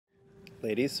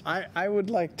ladies. I would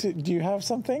like to. Do you have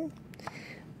something?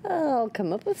 I'll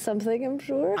come up with something, I'm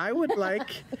sure. I would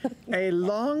like a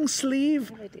long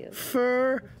sleeve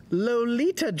fur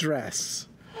Lolita dress.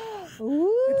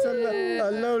 Ooh. It's a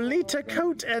Lolita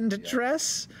coat and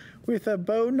dress with a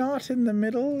bow knot in the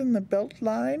middle in the belt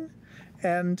line.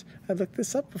 And I looked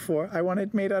this up before. I want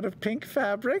it made out of pink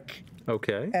fabric.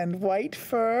 Okay. And white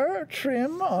fur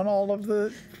trim on all of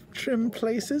the trim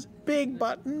places. Big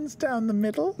buttons down the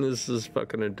middle. This is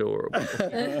fucking adorable.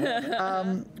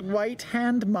 White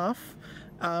hand muff.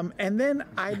 And then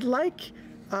I'd like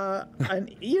an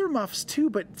earmuffs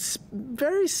too, but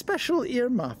very special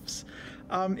earmuffs.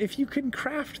 If you can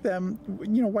craft them,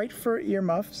 white fur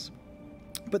earmuffs.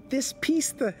 But this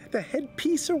piece, the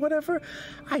headpiece or whatever,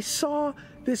 I saw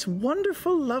this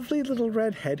wonderful, lovely little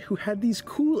redhead who had these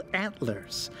cool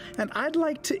antlers. And I'd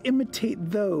like to imitate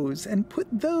those and put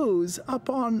those up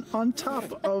on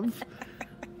top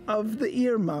of the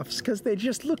earmuffs because they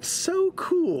just look so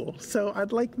cool. So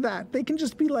I'd like that. They can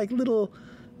just be like little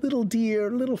deer,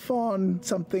 little fawn,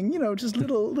 something, just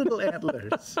little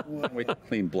antlers. We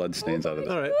clean blood stains out of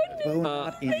this. All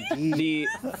right. Indeed.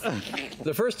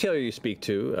 The first tailor you speak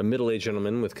to, a middle-aged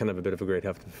gentleman with kind of a bit of a great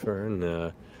tuft of fur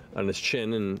and on his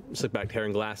chin and slick-backed hair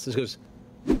and glasses, goes,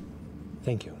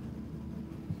 "Thank you.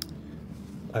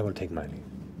 I will take my leave."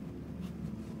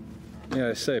 Yeah,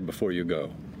 I say before you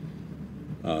go,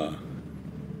 I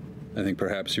think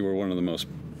perhaps you were one of the most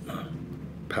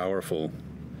powerful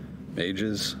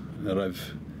mages that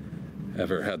I've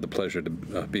ever had the pleasure to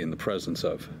be in the presence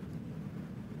of.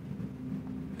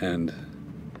 And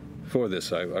for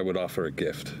this, I would offer a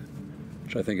gift,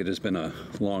 which I think it has been a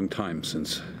long time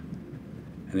since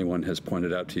anyone has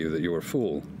pointed out to you that you are a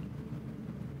fool.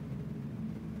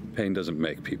 Pain doesn't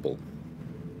make people.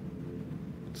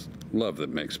 It's love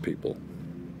that makes people.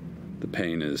 The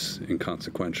pain is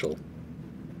inconsequential.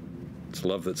 It's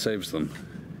love that saves them.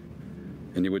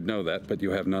 And you would know that, but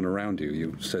you have none around you.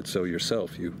 You said so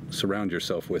yourself. You surround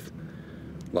yourself with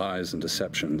lies and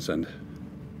deceptions, and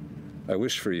I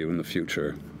wish for you in the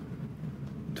future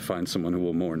to find someone who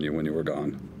will mourn you when you are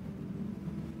gone.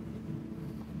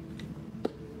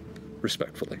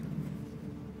 Respectfully.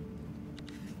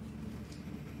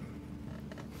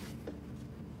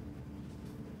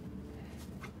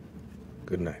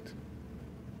 Good night.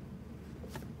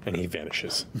 And he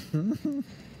vanishes.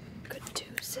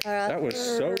 Caduceus. That was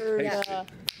so tasty.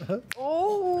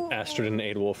 Oh. Astrid and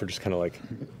Adolf are just kind of like,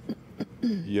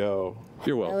 yo.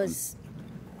 You're welcome. That was...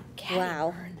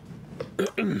 Wow.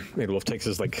 Adolf takes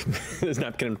his his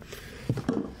napkin.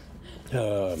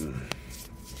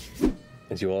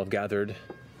 As you all have gathered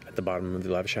at the bottom of the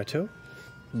lava chateau,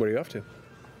 what are you off to?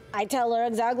 I tell her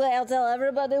exactly. I'll tell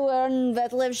everybody where in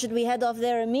Veth lives. Should we head off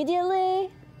there immediately?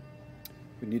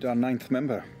 We need our 9th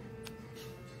member.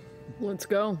 Let's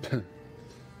go.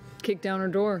 Kick down her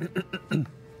door.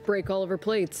 Break all of her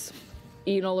plates.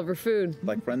 Eat all of her food.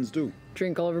 Like friends do.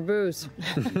 Drink all of her booze.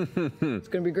 It's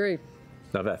gonna be great.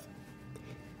 Now, Veth,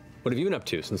 what have you been up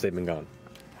to since they've been gone?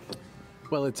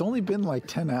 Well, it's only been like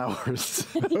 10 hours.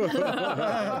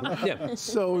 Yeah.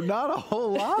 So not a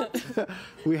whole lot.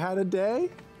 We had a day.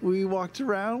 We walked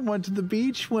around, went to the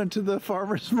beach, went to the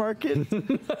farmer's market,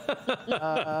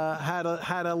 had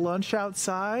a lunch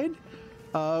outside.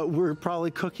 We're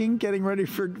probably cooking, getting ready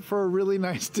for a really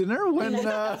nice dinner when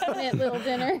Little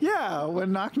dinner. yeah,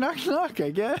 when knock knock knock,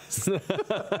 I guess.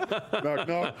 Knock,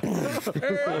 knock.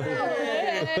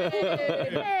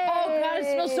 Oh God, it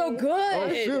smells so good. Oh,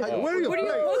 shit. Where are you? What are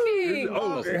you cooking?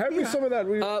 Oh, have me some of that.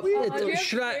 Do you have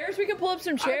should I? chairs? We can pull up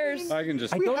some chairs. I can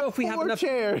just... I don't know if we have 4 enough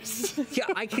chairs. Yeah,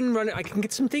 I can run it. I can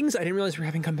get some things. I didn't realize we were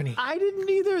having company. I didn't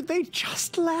either. They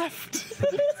just left.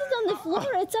 This is on the floor.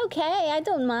 It's okay. I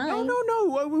don't mind.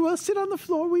 No. We will sit on the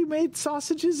floor. We made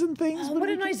sausages and things. Oh, what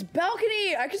a nice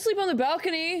balcony! I can sleep on the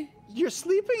balcony. You're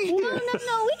sleeping here. No.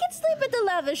 We can sleep at the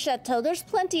lava chateau. There's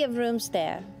plenty of rooms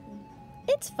there.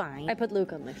 It's fine. I put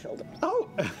Luke on my shoulder. Oh,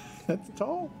 that's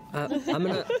tall.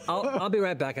 I'll be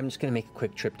right back. I'm just gonna make a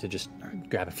quick trip to just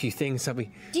grab a few things that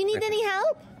we. Do you need any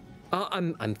help?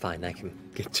 I'm fine. I can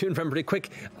get to and from pretty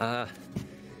quick.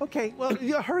 Okay, well,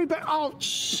 you hurry back. Oh,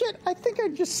 shit. I think I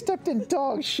just stepped in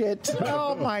dog shit.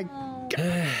 Oh, my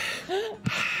God.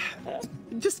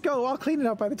 Just go. I'll clean it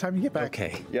up by the time you get back.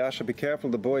 Okay. Yasha, be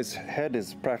careful. The boy's head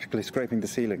is practically scraping the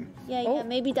ceiling. Yeah,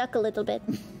 maybe duck a little bit.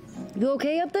 You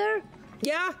okay up there?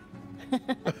 Yeah.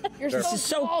 This is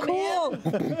so cool.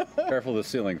 Careful the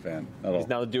ceiling fan. He's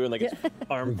now doing like his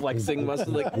arm flexing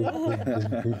muscle, like.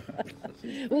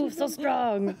 Ooh, so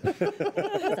strong. He's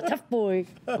a tough boy.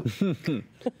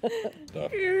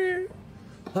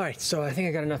 All right, so I think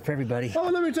I got enough for everybody. Oh,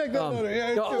 let me take that one.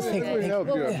 Yeah, oh, thank let me help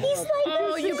you. He's like,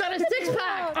 Oh, you got a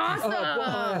six-pack!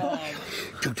 Awesome!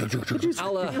 Could you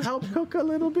help cook a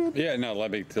little bit? Yeah, no,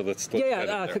 let's Yeah, get it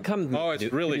there. come. Oh,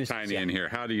 it's really Caduceus, tiny yeah. in here.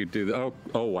 How do you do that?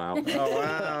 Oh, wow. Oh,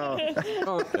 wow.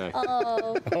 Okay.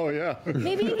 Oh, yeah.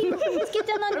 maybe if you please get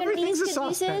down on your knees, Everything's a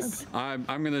Caduceus.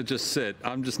 I'm gonna just sit.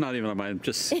 I'm just not even on my. I'm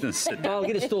just gonna sit down. I'll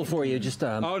get a stool for you. Just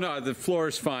Oh no, the floor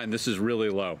is fine. This is really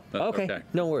low. That's okay.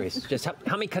 No worries. Just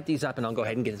help me cut these up, and I'll go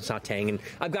ahead and get the sautéing. And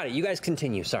I've got it. You guys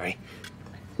continue. Sorry.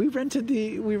 We rented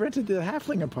the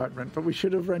halfling apartment, but we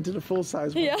should have rented a full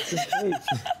size one. Yeah.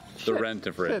 The rent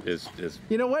of it is.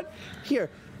 You know what? Here,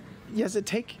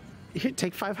 take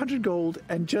 500 gold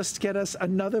and just get us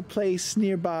another place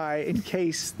nearby in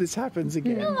case this happens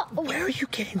again. Where are you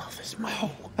getting all this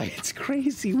money? It's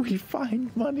crazy. We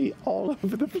find money all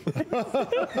over the place.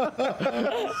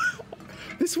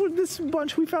 This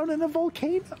bunch we found in a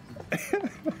volcano.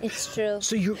 It's true.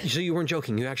 So you weren't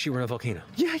joking. You actually were in a volcano.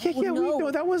 Yeah.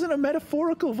 no. That wasn't a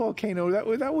metaphorical volcano.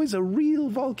 That was a real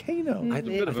volcano. I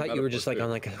thought you were just like on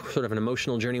like a sort of an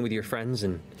emotional journey with your friends,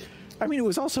 and I mean, it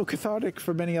was also cathartic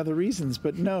for many other reasons,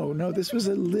 but no, this was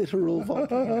a literal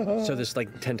volcano. so this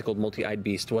like tentacled, multi-eyed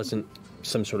beast wasn't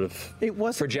some sort of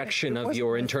projection of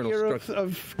your internal structure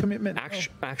of commitment.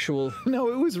 Actual.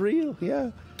 No, it was real.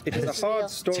 Yeah. It's a hard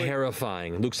story.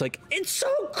 Terrifying. Luke's like, it's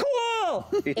so cool.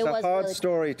 It's a hard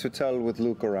story to tell with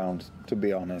Luke around, to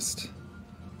be honest.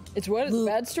 It's what? It's a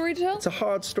bad story to tell? It's a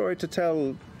hard story to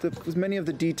tell. Many of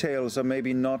the details are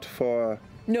maybe not for.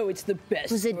 No, it's the best.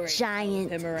 It was a story.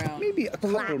 giant Him around. Maybe a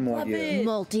couple more years.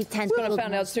 multi-tentacled. Gonna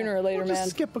find out sooner or later, We'll just man.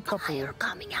 skip a couple. Fire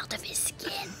coming out of his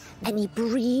skin. And he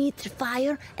breathed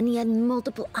fire, and he had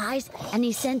multiple eyes, and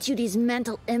he sent you these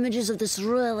mental images of this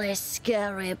really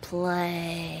scary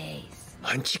place.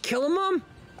 Why didn't you kill him, Mom?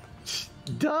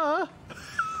 Duh.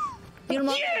 Your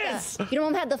mom, your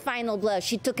mom had the final blow.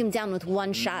 She took him down with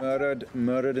one shot.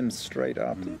 Murdered him straight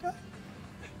up.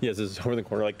 Yes, this is over the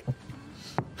corner, like.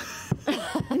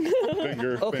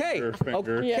 Finger, Okay.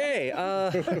 finger. Okay.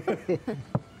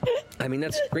 I mean,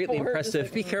 that's greatly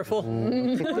impressive. Be careful.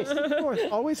 Of course,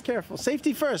 always careful.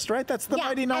 Safety first, right? That's the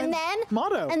Mighty Nine's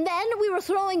motto. And then we were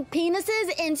throwing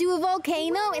penises into a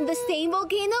volcano, in the same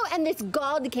volcano, and this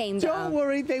god came down. Don't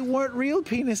worry, they weren't real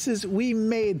penises. We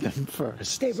made them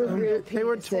first. They were real penises. They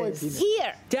were toy penises.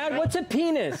 Here. Dad, what's a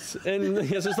penis? And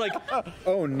it's just like,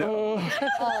 Oh no.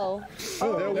 Oh.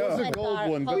 There was a gold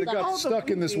one, but it got Hold on.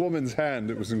 stuck in this woman's hand.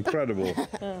 It was incredible.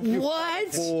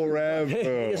 What? Forever.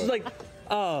 it's like,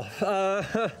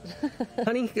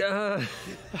 honey,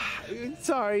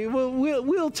 Sorry,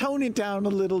 we'll tone it down a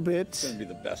little bit, Gonna be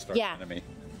the best Yeah. enemy.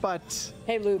 but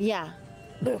Hey, Luke. Yeah.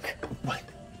 Luke. What?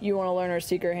 You want to learn our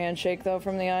secret handshake, though,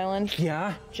 from the island?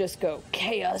 Yeah. Just go,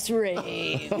 Chaos Raid.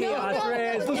 Chaos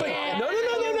Rays. Looks like, no.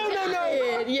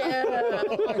 Yeah.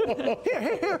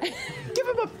 here, give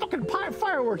him a fucking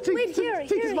firework. Take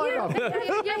his mind off.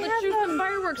 Yeah, let's shoot some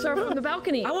fireworks off from the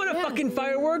balcony. I want a fucking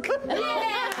firework.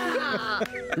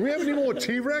 Do we have any more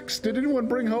T-Rex? Did anyone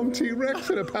bring home T-Rex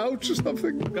in a pouch or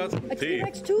something? Got some tea.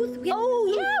 Tooth?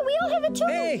 Oh, yeah, we all have a tooth.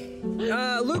 Hey,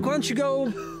 Luke, why don't you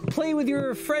go play with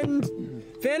your friend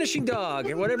Vanishing Dog,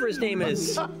 or whatever his name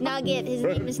is. Nugget. His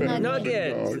name is Nugget.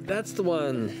 Nugget. That's the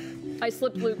one. I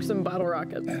slipped Luke some bottle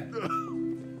rockets.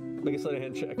 Make a sleight of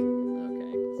hand check.